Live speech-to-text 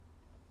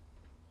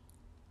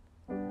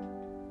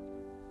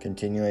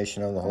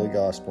Continuation of the Holy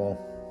Gospel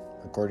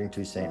according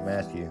to St.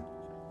 Matthew.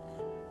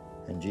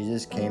 And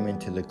Jesus came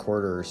into the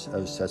quarters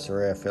of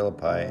Caesarea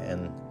Philippi,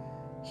 and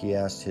he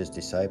asked his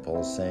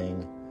disciples,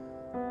 saying,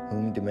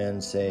 Whom do men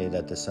say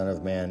that the Son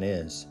of Man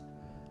is?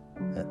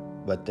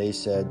 But they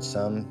said,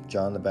 some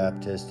John the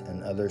Baptist,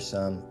 and others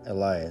some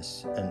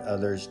Elias, and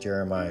others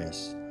Jeremiah,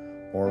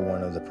 or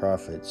one of the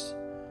prophets.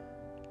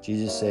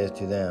 Jesus saith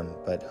to them,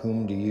 But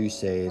whom do you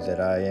say that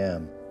I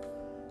am?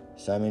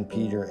 Simon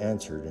Peter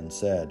answered and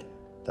said,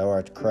 Thou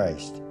art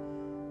Christ,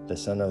 the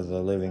Son of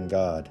the living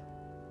God.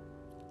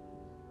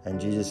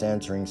 And Jesus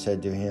answering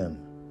said to him,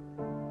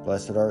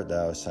 Blessed art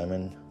thou,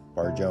 Simon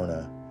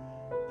Bar-Jonah,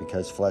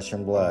 because flesh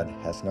and blood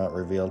hath not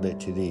revealed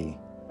it to thee,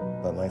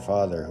 but my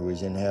Father who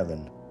is in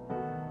heaven.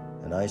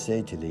 And I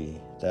say to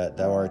thee, that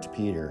thou art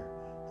Peter,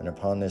 and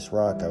upon this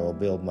rock I will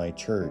build my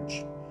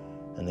church,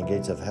 and the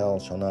gates of hell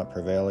shall not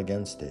prevail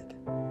against it.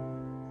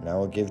 And I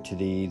will give to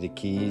thee the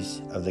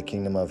keys of the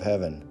kingdom of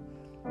heaven,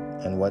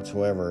 and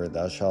whatsoever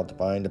thou shalt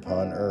bind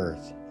upon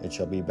earth, it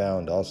shall be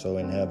bound also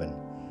in heaven,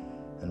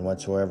 and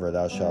whatsoever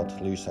thou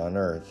shalt loose on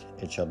earth,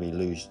 it shall be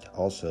loosed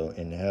also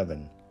in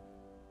heaven.